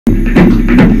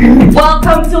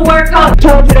Welcome to workout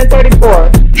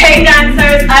 234. Hey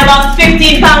dancers, I lost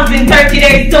 15 pounds in 30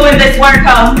 days doing this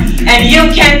workout, and you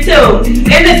can too. In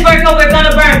this workout, we're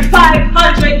gonna burn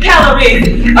 500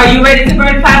 calories. Are you ready to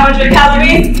burn 500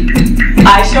 calories?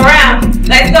 I sure am.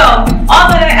 Let's go.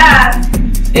 All that I ask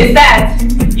is that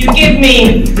you give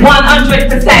me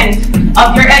 100%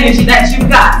 of your energy that you've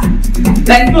got.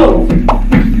 Let's move.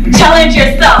 Challenge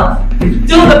yourself.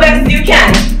 Do the best you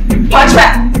can. Punch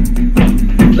back.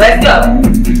 Let's go.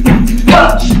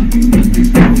 Punch.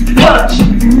 Punch.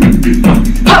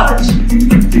 Punch.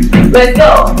 Let's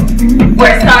go.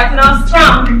 We're starting off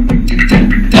strong.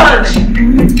 Punch.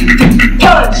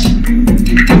 Punch.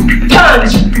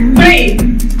 Punch. 3,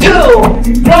 2,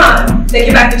 1. Take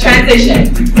it back to transition.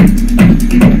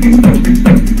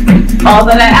 All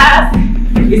that I ask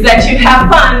is that you have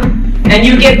fun and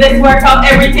you give this workout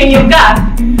everything you've got.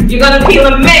 You're gonna feel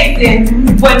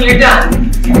amazing when you're done.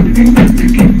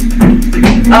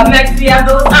 Up next we have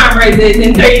those arm raises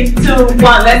in 3, 2,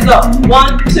 1. Let's go.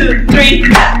 1, 2, 3,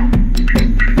 clap.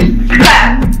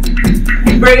 Clap.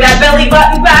 Bring that belly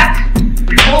button back.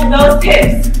 Move those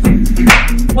hips.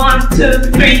 1,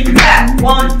 2, 3, clap.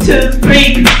 1, 2,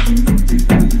 3.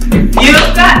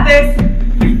 You've got this.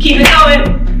 Keep it going.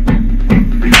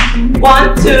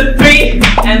 1, 2, 3,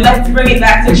 and let's bring it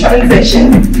back to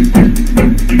transition.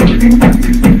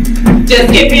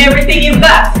 Just give me everything you've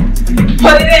got.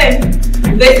 Put it in.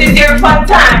 This is your fun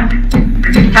time.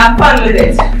 Have fun with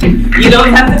it. You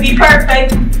don't have to be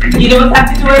perfect. You don't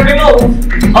have to do every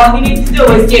move. All you need to do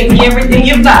is give me everything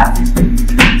you've got.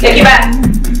 Take it back.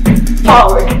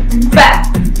 Forward.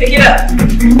 Back. Pick it up.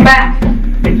 Back.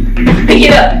 Pick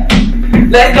it up.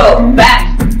 Let's go.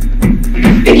 Back.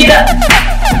 Pick it up.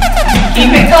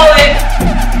 Keep it going.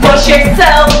 Push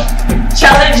yourself.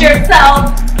 Challenge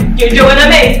yourself. You're doing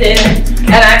amazing.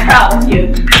 And I'm proud of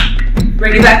you.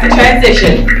 Bring it back to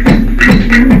transition.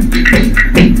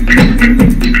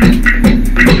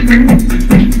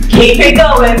 Keep it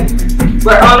going.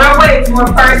 We're on our way to our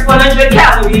first 100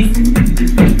 calories.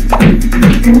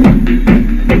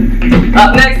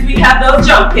 Up next we have those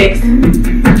jump kicks.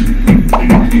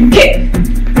 Kick.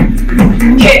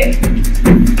 Kick.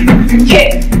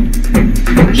 Kick.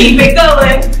 Keep it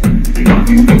going.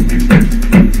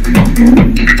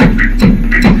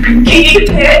 Keep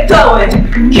it going.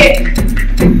 Kick.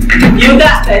 You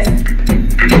got this.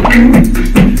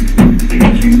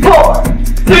 4,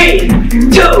 3,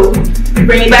 2.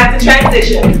 Bring it back to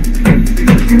transition.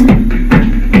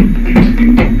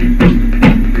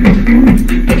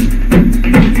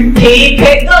 Keep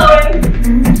it going.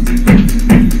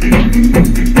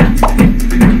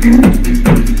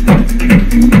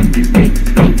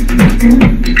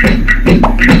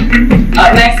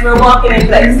 Up next, we're walking in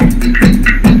place.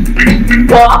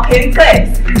 Walk in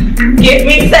place. Give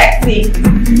me sexy.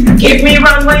 Give me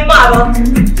runway model.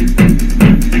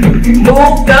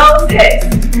 Move those hips.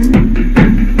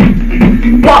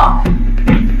 Walk.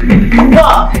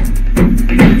 Walk.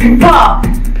 Walk.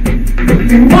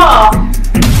 Walk.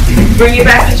 Bring it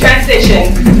back to transition.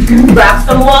 Grab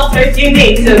some water if you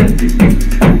need to.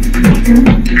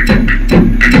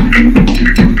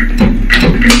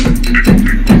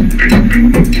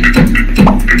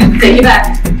 Take it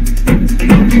back.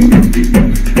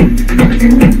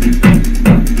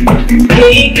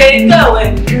 Keep it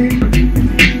going.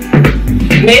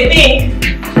 Mid-knee.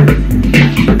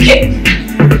 Kick.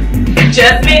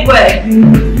 Just midway.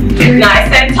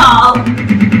 Nice and tall.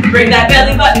 Bring that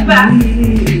belly button back.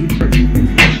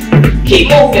 Keep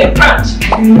moving. Crunch.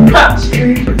 Crunch.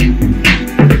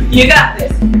 You got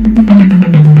this.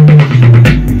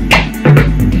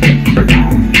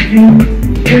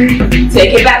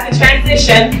 Take it back to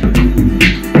transition.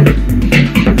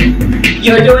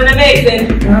 You're doing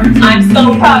amazing. I'm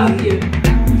so proud of you.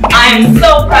 I am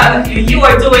so proud of you. You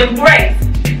are doing great.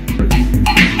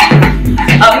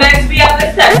 Up next we have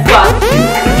the set squat.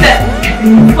 Set,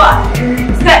 squat,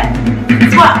 set,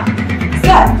 squat,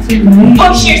 set.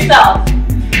 Push yourself.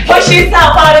 Push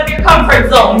yourself out of your comfort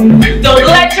zone. Don't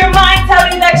let your mind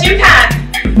tell you that you can't.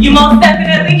 You most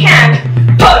definitely can.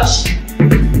 Push.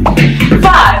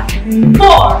 5,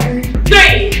 4,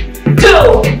 3, 2,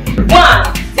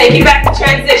 1. Take it back to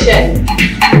transition.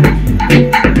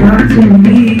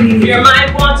 Your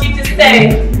mind wants you to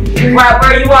stay right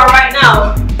where you are right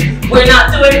now. We're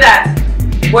not doing that.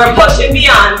 We're pushing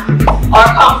beyond our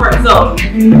comfort zone.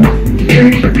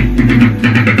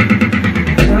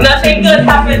 Nothing good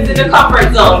happens in the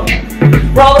comfort zone.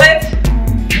 Roll it.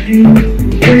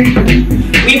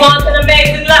 We want an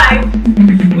amazing life.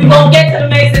 We won't get an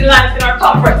amazing life in our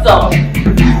comfort zone.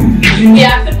 We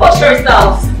have to push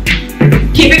ourselves.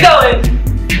 Keep it going.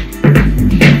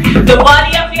 The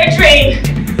body of your dream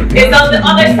is on the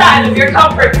other side of your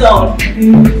comfort zone.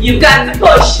 You've got to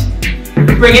push.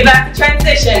 Bring it back to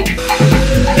transition.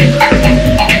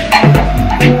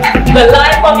 The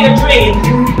life of your dream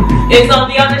is on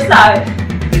the other side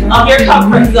of your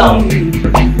comfort zone.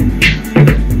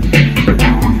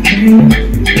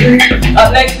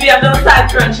 Up next we have those side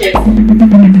crunches.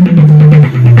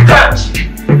 Crunch.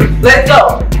 Let's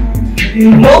go.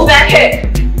 Move that hip.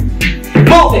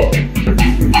 Move it.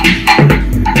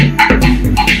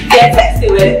 Get sexy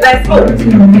with it. Let's move.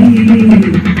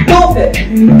 Move it.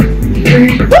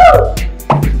 Woo!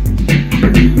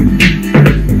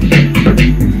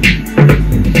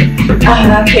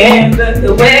 I can't look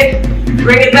away.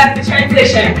 Bring it back to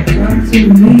transition. Talk to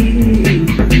me.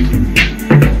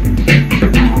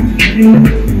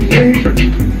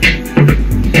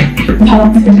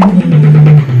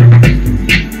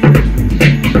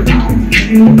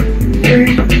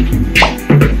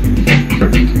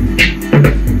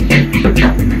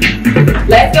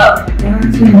 Let's go.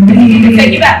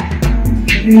 Take it back.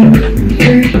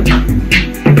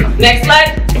 Next leg.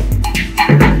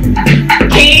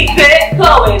 Keep it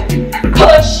going.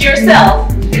 Push yourself.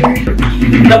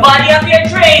 The body of your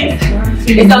dreams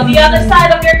is on the other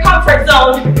side of your comfort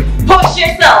zone. Push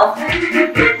yourself.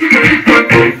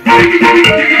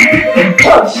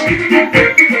 Push.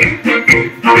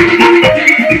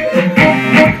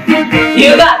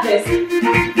 You got this.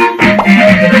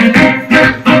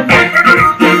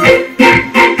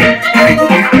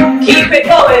 Keep it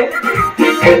going.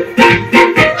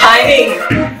 High knee.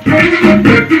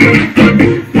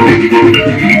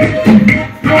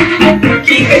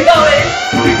 Keep it going.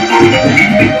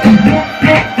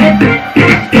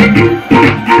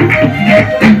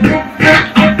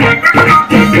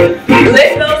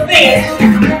 Lift those knees.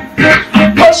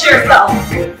 Push yourself.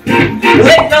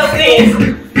 Lift those knees.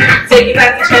 Take it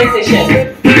back to transition.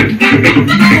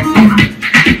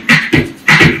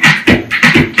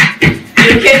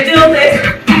 You can do this.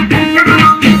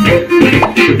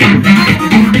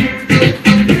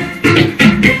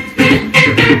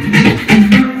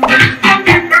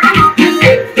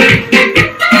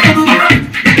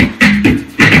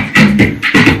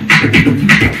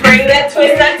 Bring that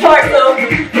twist, that torso.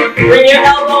 Bring your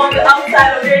elbow on the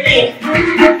outside of your knee.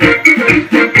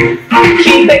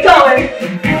 Keep it going.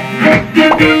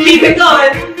 Keep it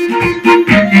going.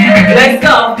 Let's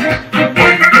go.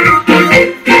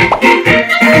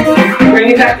 Bring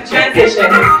it back to transition.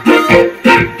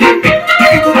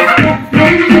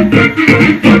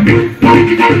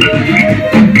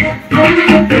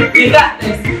 You got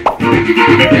this.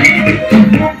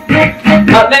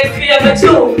 Up next we have the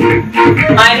two.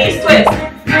 My knees twist.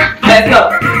 Let's go.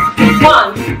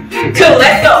 1, 2,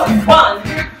 let's go. 1,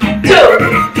 2,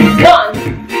 1,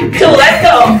 2, let's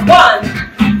go. 1,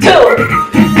 2,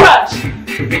 crunch.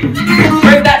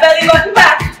 Bring that belly button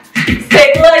back.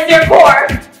 Stabilize your core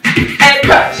and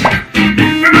crunch.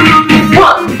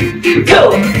 1, 2,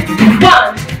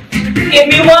 1. Give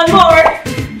me one more.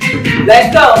 Let's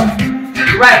go.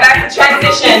 Right back to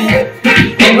transition.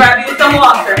 And grab you some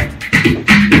water.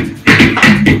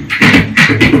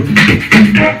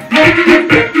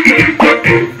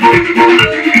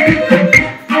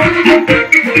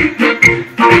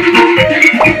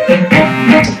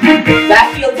 Back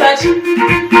heel touch.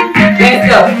 Let's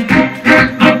go.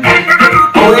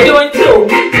 We're doing 2.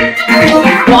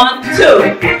 1, 2.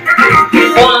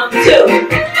 1, 2.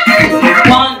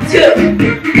 1, 2.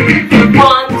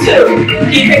 1,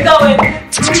 2. Keep it going.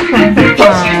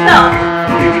 Push yourself.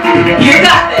 You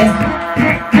got this.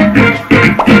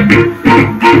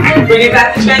 Bring it back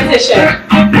to transition.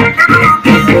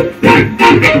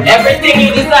 Everything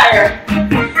you desire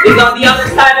is on the other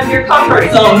side of your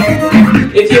comfort zone.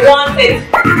 If you want it,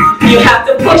 you have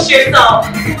to push yourself.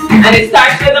 And it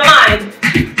starts with the mind.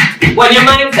 When your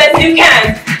mind says you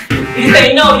can't, you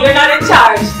say, no, you're not in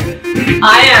charge.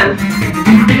 I am.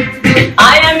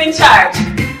 I am in charge.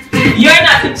 You're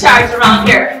not in charge around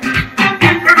here.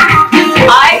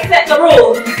 I set the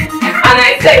rules. And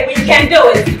I say we can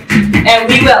do it. And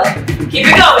we will. Keep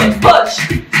it going. Push.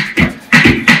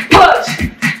 Push.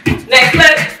 Next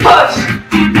leg. Push.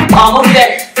 Almost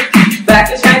there. Back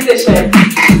to transition.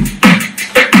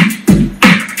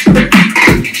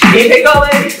 Keep it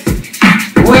going.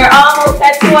 We're almost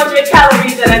at 200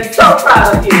 calories and I'm so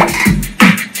proud of you.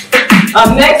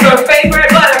 Up next, our favorite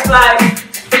butterfly.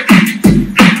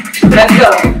 Let's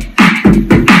go.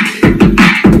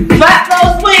 Flap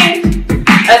those wings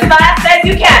as fast as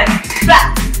you can.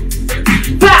 Flap.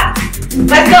 Flap.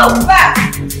 Let's go. Flap.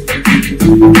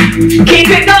 Keep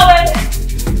it going.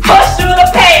 Push through the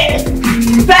pain.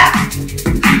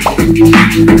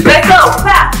 Let's go,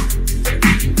 fast.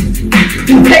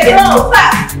 Take it low,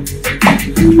 fast.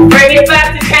 Bring it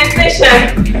back to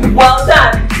transition. Well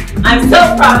done. I'm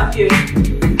so proud of you.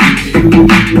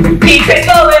 Keep it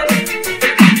going.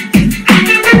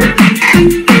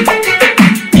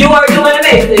 You are doing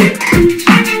amazing.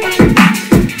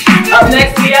 Up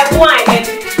next we have winding.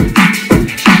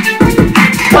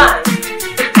 One.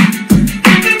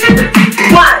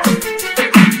 One.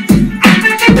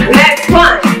 Next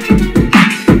one.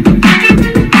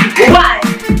 One.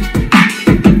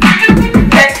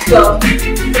 Let's go.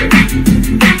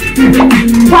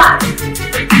 One.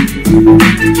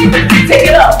 Take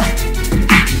it up.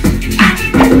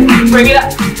 Bring it up.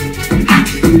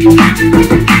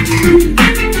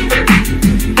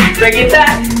 Bring it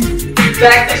back.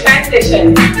 Back to transition.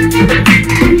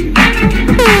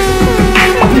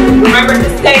 Remember to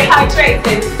stay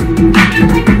hydrated.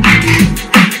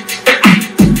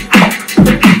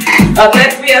 Up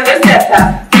next we have a step tap.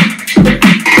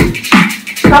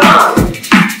 Come on.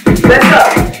 Let's go.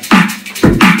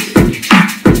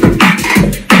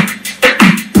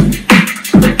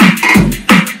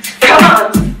 Come on.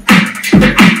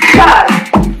 5,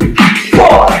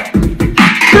 4,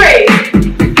 3,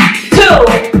 2,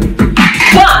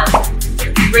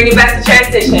 1. Bring it back to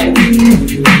transition.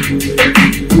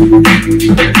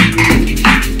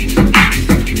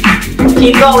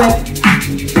 Keep going.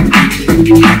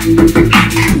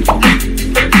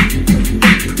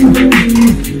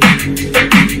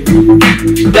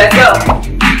 Let's go.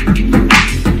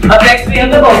 Up next we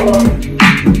have the vocal.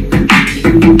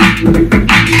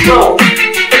 Go.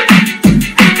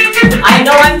 I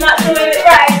know I'm not doing it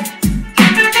right.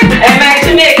 And my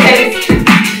Jamaicans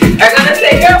are gonna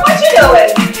say, girl, what you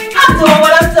doing? I'm doing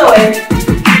what I'm doing.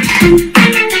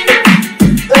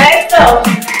 Let's go.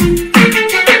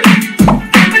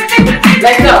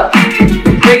 Let's go.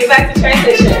 Bring it back to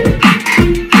transition.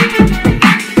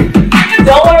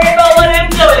 Don't worry about what I'm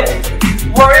doing.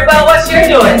 Worry about what you're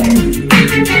doing.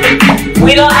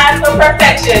 We don't ask for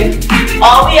perfection.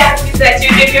 All we ask is that you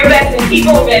give your best and keep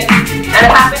moving and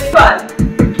having fun.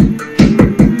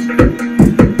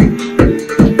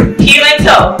 Heel and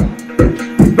toe.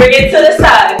 Bring it to the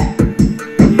side.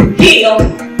 Heel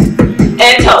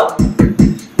and toe.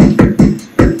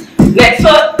 Next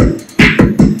foot.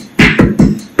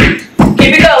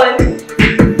 Keep it going.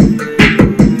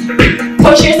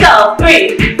 Push yourself.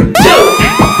 3, 2, 1.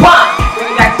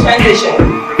 Bring it back to transition.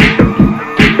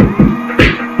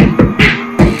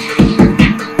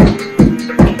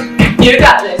 You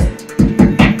got this.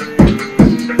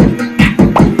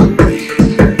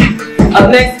 Up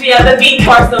next we have the V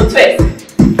torso twist.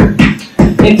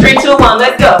 In 3, 2, 1,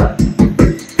 let's go.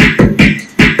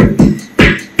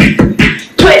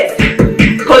 Twist.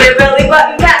 Pull your belly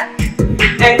button back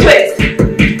and twist.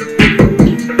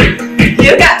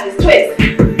 You got this, twist.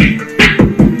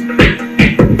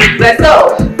 Let's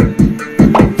go.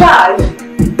 5,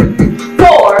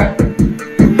 4,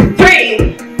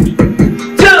 3,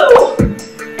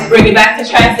 2. Bring it back to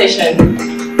transition.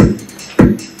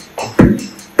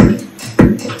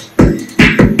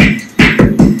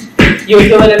 You're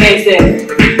doing amazing.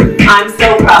 I'm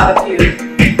so proud of you.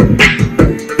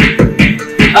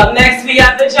 Up next we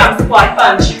have the jump squat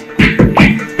punch.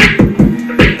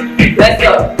 Let's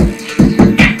go.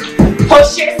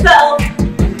 Push yourself.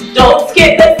 Don't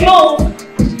skip this move.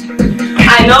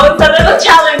 I know it's a little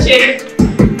challenging,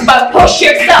 but push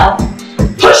yourself.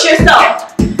 Push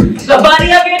yourself. The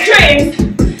body of your dreams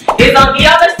is on the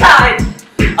other side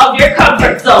of your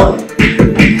comfort zone.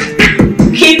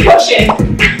 Keep pushing.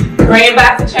 Bring it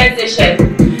back to transition.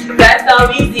 That's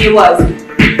how easy it was.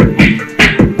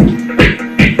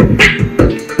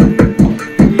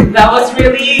 That was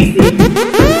really easy.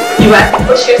 You have to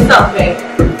push yourself in.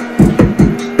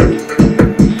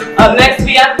 Up next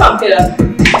we have pump it up.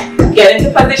 Get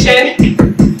into position.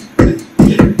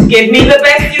 Give me the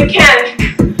best you can.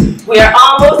 We are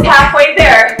almost halfway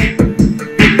there.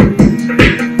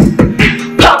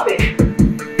 Pump it.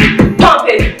 Pump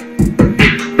it.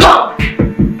 Pump.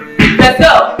 Let's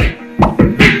go.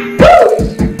 Woo.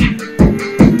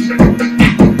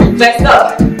 Let's go.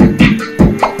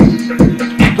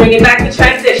 Bring it back to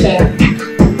transition.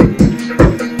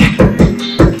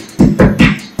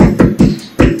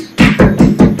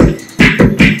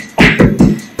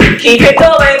 Keep it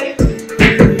going.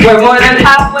 We're more than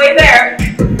halfway there.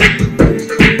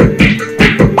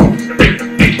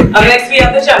 Up next we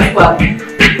have the jump squat.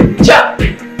 Jump.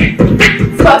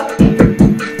 Squat.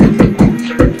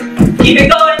 Keep it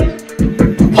going.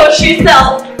 Push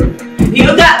yourself. You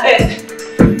got this.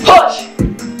 Push.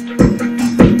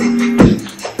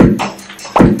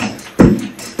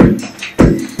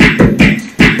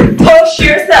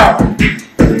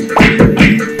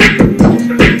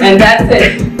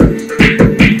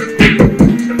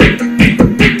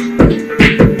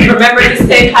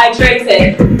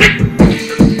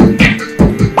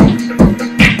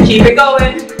 Keep it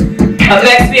going. Up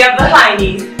next we have the high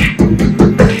knees.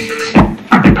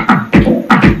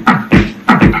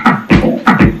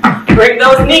 Bring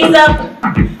those knees up.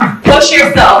 Push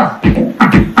yourself.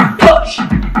 Push.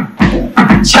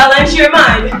 Challenge your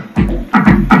mind.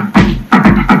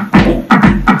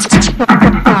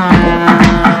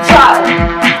 5,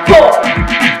 4,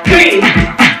 3,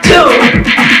 2,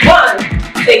 1.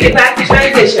 Take it back to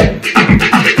transition.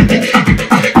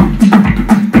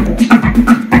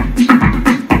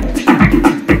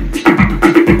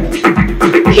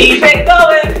 Keep it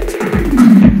going.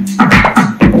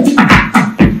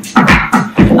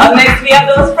 Up next we have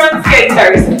those front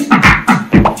skaters.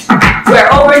 We're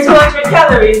over 200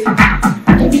 calories.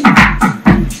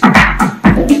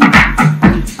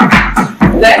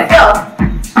 Let's go.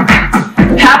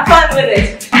 Have fun with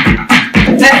it.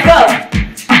 Let's go.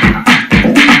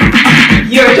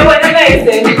 You're doing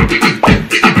amazing.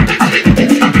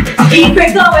 Keep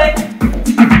it going.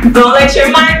 Don't let your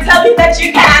mind tell you that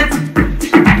you can't.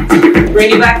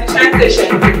 Bring it back to transition.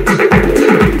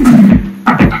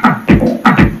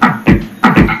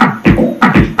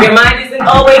 Your mind isn't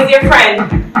always your friend.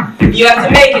 You have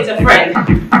to make it a friend.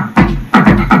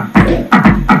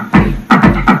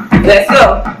 Let's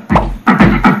go.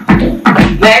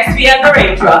 Next we have the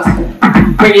raindrops.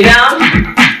 Bring it down.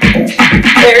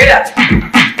 Clear it up.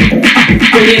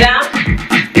 Bring it down.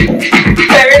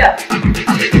 Clear it up.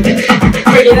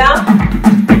 Bring it down.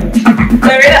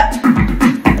 Clear it up.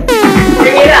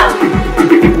 Bring it down.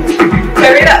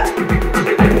 Clear it up.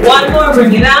 One more,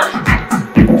 bring it down.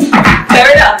 Clear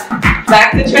it up.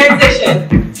 Back to transition.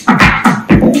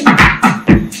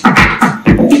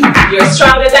 You're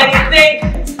stronger than you think.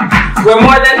 We're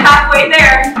more than halfway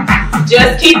there.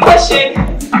 Just keep pushing.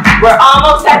 We're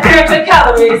almost at 300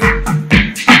 calories.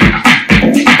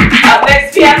 Up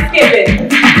next we have skipping.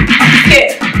 Skip.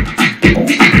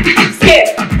 Skip.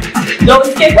 Don't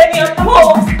skip any of the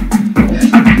moves.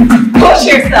 Push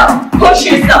yourself. Push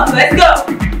yourself. Let's go.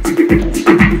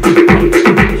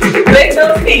 Lift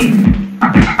those feet.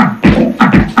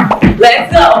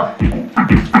 Let's go.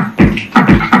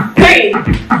 3,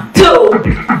 2,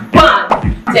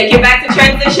 1. Take it back to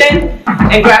transition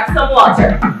and grab some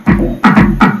water.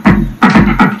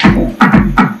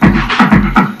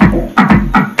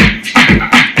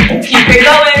 Keep it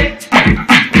going.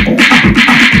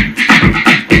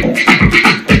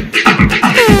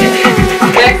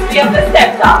 Next we have the step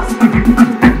tops.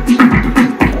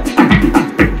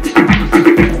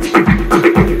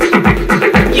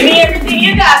 Give me everything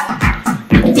you got.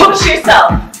 Push yourself.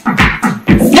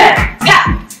 Step, tap.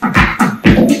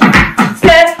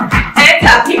 Step and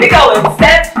tap. Keep it going.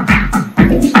 Step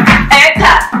and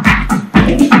tap.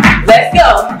 Let's go.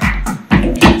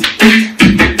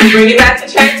 Bring it back to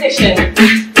transition.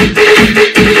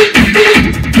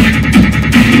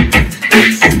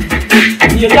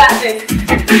 You got this.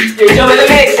 You're doing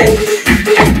amazing.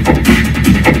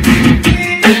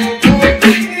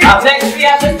 Up next we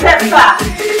have the step class.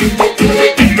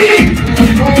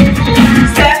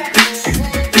 Step.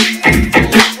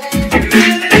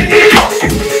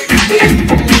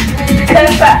 Step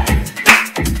back.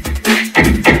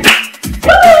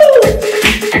 Woo!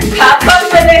 Have fun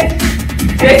with it.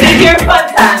 This is your fun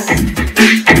time.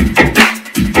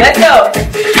 Let's go.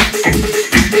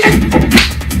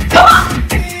 Come on.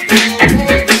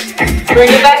 Bring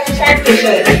it back to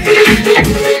transition.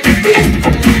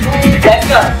 Let's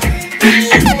go.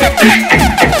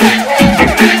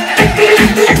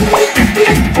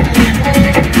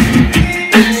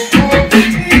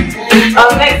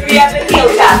 Up next we have the heel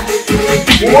tap.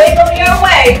 Wiggle your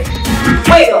way.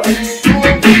 Wiggle.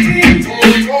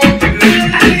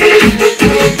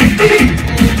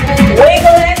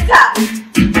 Wiggle and tap.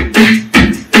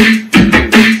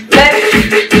 Let's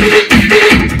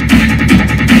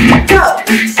go.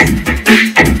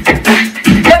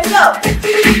 Let's go.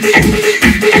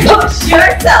 Push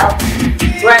yourself.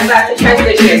 Right back to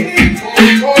transition.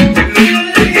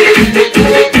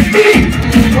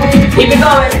 Keep it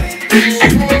going.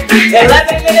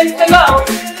 11 minutes to go.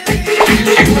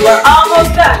 We're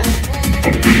almost done.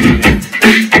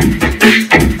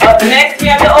 Up next we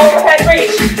have the overhead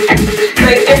reach.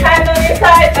 Place your hand on your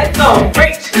side. Let's go.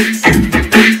 Reach.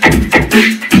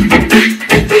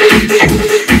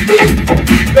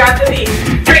 Grab the knee.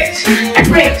 Reach.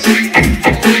 Reach.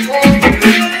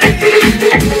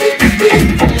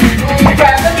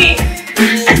 Grab the knee.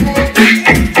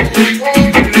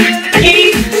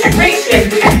 Keep reaching.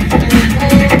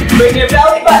 Bring your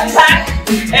belly button back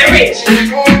and reach.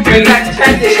 Bring back to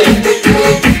transition.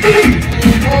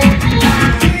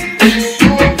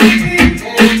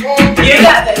 You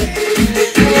got this.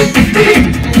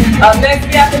 Up next,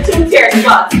 we have the 2-tier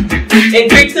squats. In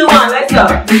 3, 2, 1, let's go.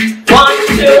 1,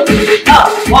 2,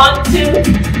 up, 1, 2,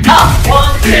 up,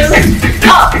 1, 2,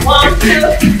 up, 1, 2,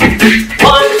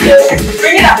 1, 2.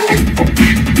 Bring it up.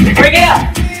 Bring it up.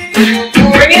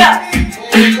 Bring it up.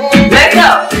 Let's go.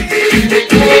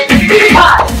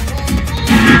 5,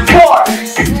 4,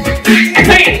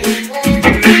 3,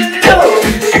 2.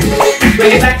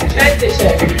 Bring it back to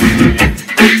transition.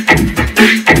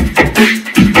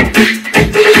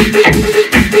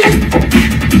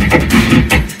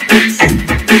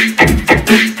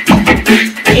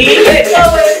 Keep it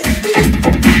going.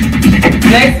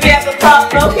 Next we have the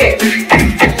top low kick.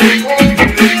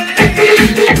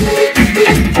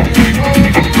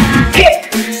 Kick.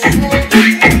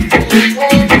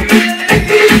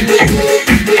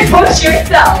 Push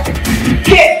yourself.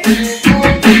 Kick.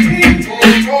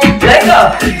 Let go.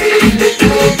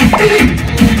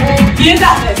 You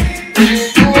got this.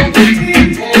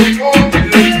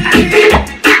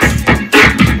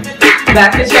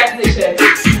 Back to transition.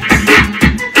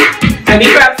 Let me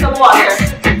grab some water.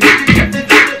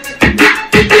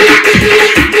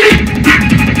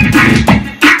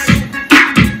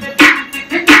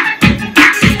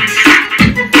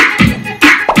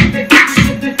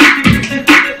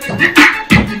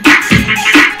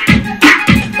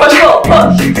 Push, pull,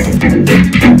 push.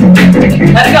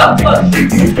 Let it go, push.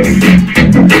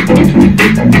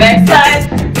 Next side.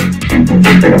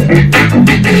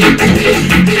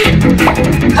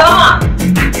 Come on.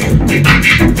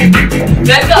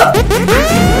 Let's go.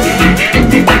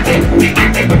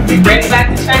 Bring it back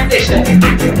to transition.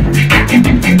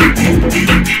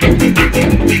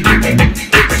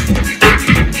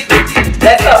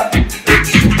 Let's go.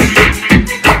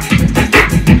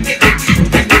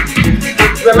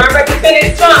 Remember to finish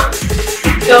strong.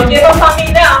 Don't give up on me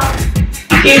now.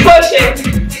 Keep pushing.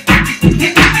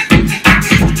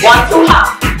 1, 2, hop.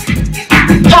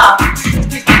 Hop.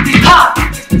 Hop.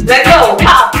 Let go.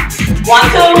 Hop. 1,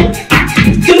 2.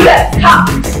 2 steps. Hop.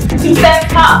 2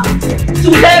 steps. Hop.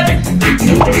 2 steps.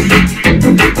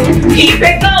 Keep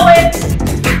it going.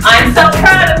 I'm so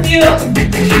proud of you.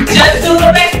 Just do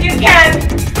the best you can.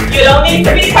 You don't need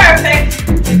to be perfect.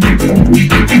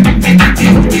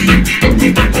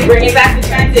 Bring it back to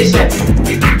transition.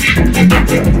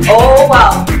 Oh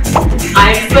wow.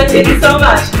 I'm sweating so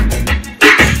much.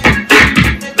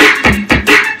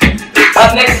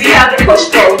 Up next we have the push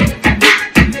pull.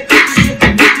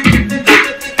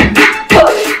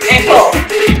 Push and pull.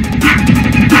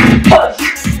 Push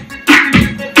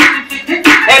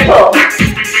and pull.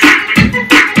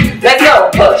 Let's go.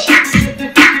 Push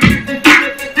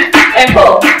and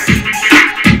pull.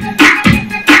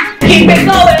 Keep it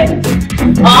going.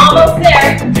 Almost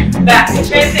there. Back to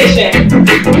transition.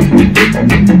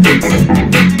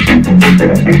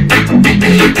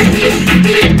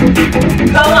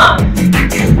 Come on.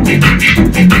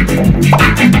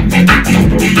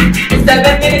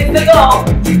 7 minutes to go.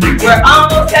 We're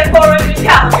almost at 400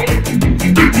 calories.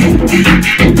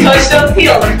 Touch those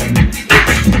heels.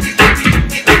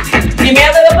 Give me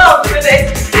a little bump for this.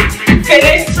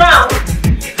 Finish strong.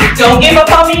 Don't give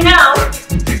up on me now.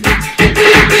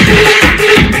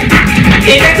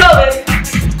 Keep it going.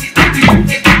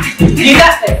 You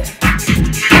got this.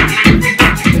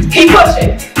 Keep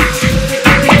pushing.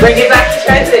 Bring it back to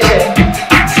transition.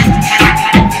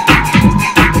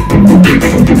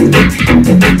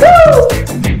 Woo!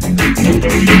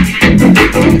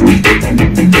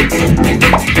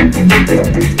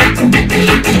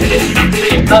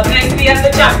 Up next we have the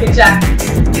jumping jack.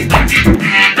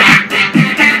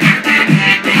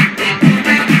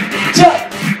 Jump.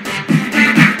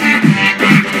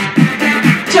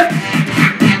 Jump.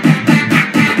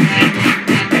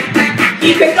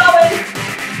 Keep it going.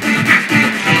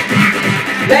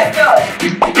 Let's go.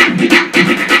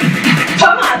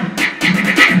 Come on.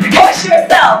 Push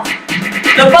yourself.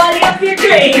 The body of your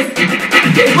dreams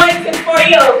is waiting for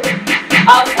you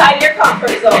outside your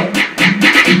comfort zone.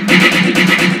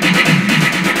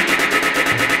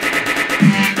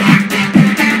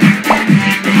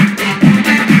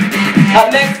 Up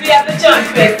next we have the jump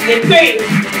twist in 3,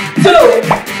 2,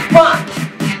 1.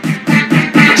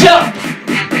 Jump.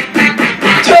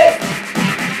 Twist.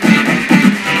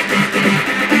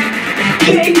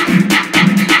 Kick.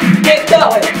 Get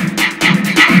going.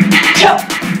 Jump.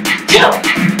 Jump.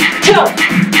 Jump.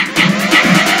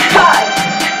 5,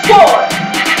 4,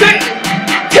 3,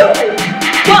 2,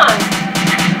 1.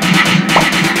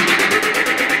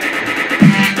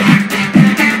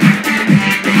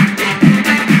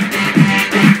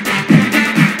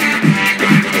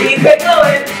 Keep it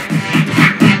going.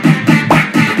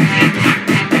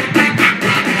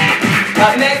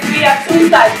 Up next we we have 2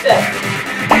 side steps.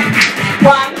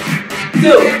 1,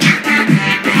 2.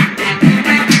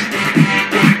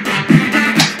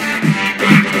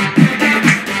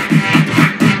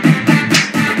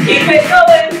 Keep it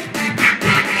going.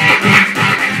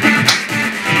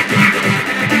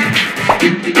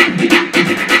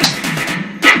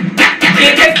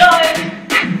 Keep it going.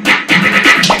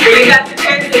 Bring it back to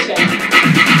transition.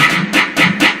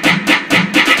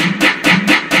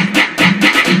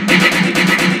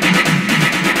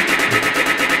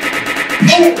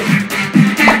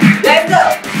 Let's go.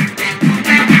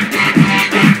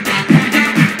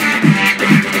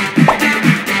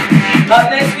 Up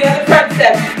next, we have the front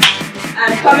step.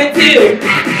 I'm coming to you.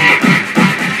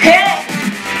 Hey!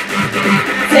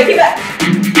 Take it back.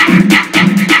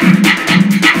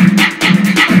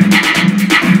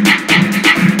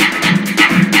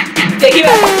 Take it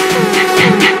back.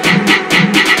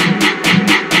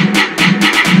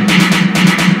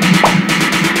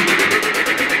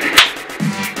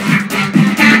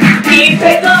 Keep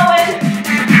it going.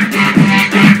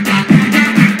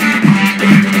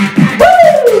 Woo!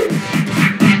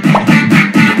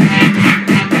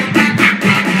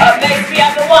 Up next, we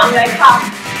have the 1 leg hop.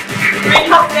 3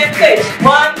 hops and switch.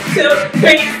 1, 2,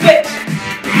 3, switch.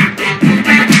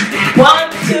 1,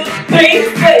 2, 3,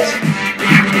 switch.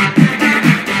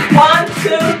 1,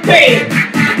 2, 3.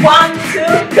 1, 2,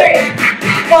 3.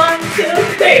 1, 2,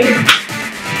 3.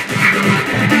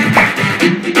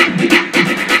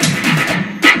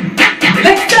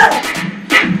 Let's go.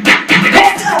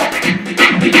 Let's go.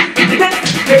 Let's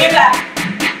bring it back.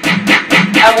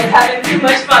 I was having too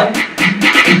much fun.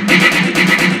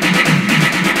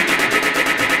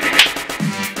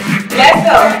 Let's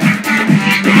go.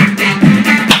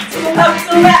 2 hops,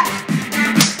 2 back.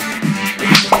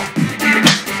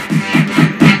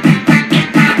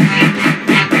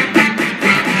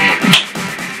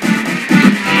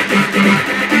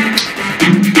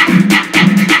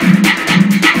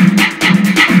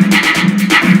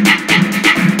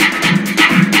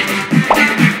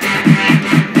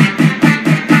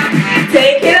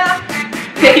 Take it up.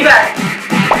 Take it back.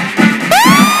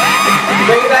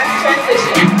 Bring it back to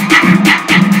transition.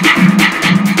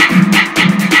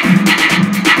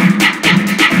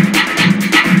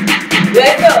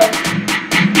 Let's go.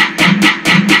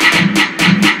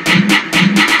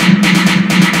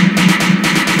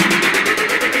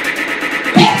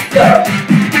 Let's go.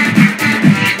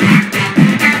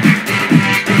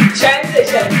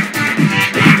 Transition.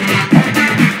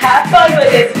 Have fun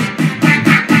with it.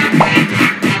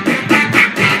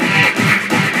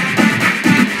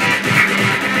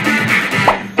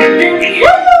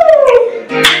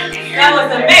 That was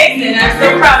amazing. I'm so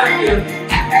proud of you.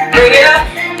 Bring it up.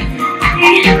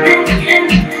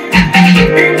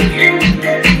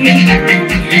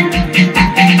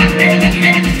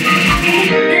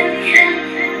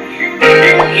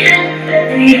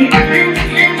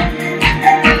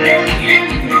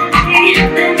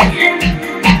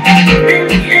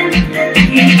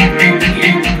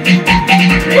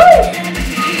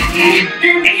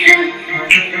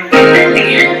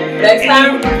 Next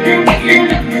time.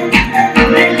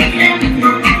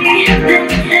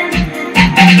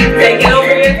 Take it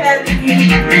over your head.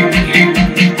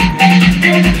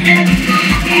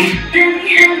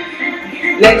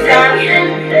 Next arm.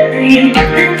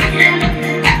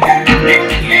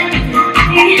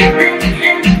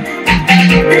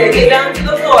 Take it down to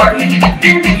the floor.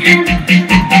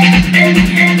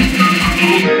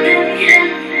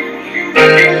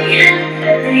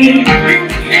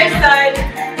 Next side.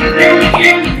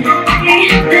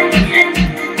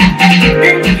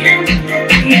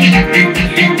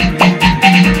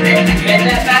 And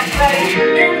that back side.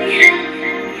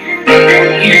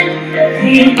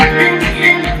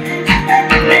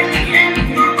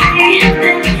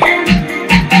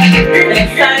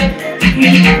 Next side.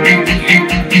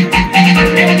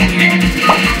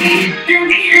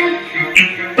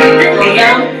 Go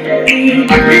down.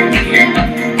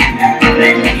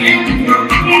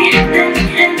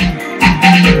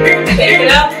 Take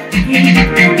it up.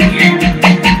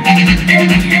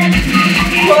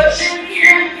 Push.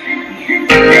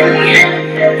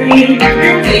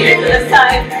 Take it to the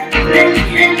side.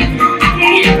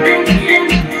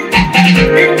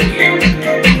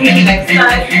 Next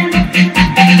side.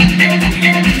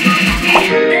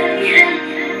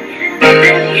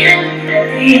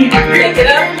 Take it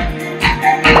up.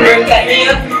 Bring that knee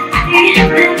up.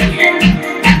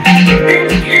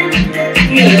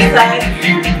 To the side.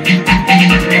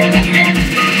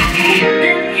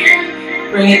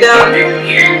 Bring it down.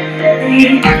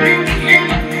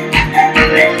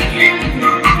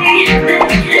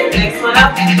 Next one. on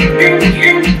up. To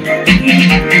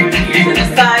the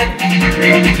side.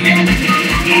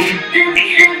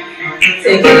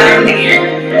 Take it down.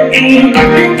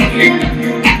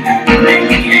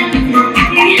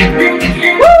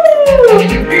 Woo!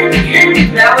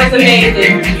 That was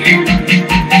amazing.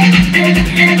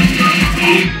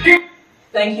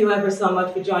 Thank you ever so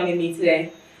much for joining me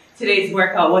today. Today's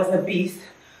workout was a beast.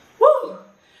 Woo!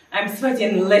 I'm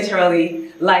sweating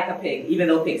literally like a pig, even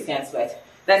though pigs can't sweat.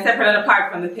 That's separate and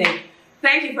apart from the pig.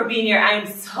 Thank you for being here. I am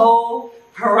so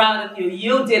proud of you.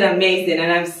 You did amazing,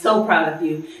 and I'm so proud of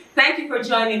you. Thank you for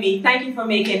joining me. Thank you for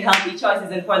making healthy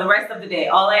choices. And for the rest of the day,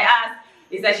 all I ask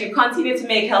is that you continue to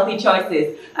make healthy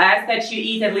choices. I ask that you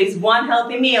eat at least one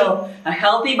healthy meal. A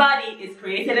healthy body is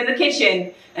created in the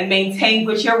kitchen and maintained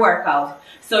with your workout.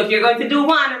 So if you're going to do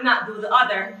one and not do the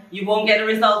other, you won't get the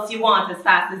results you want as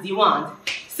fast as you want.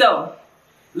 So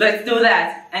let's do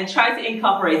that and try to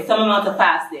incorporate some amount of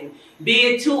fasting.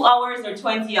 Be it 2 hours or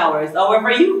 20 hours.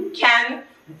 However you can,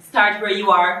 start where you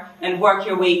are and work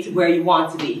your way to where you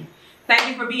want to be. Thank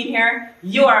you for being here.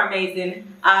 You are amazing.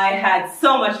 I had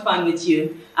so much fun with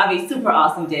you. Have a super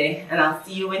awesome day, and I'll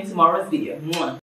see you in tomorrow's video. Mwah.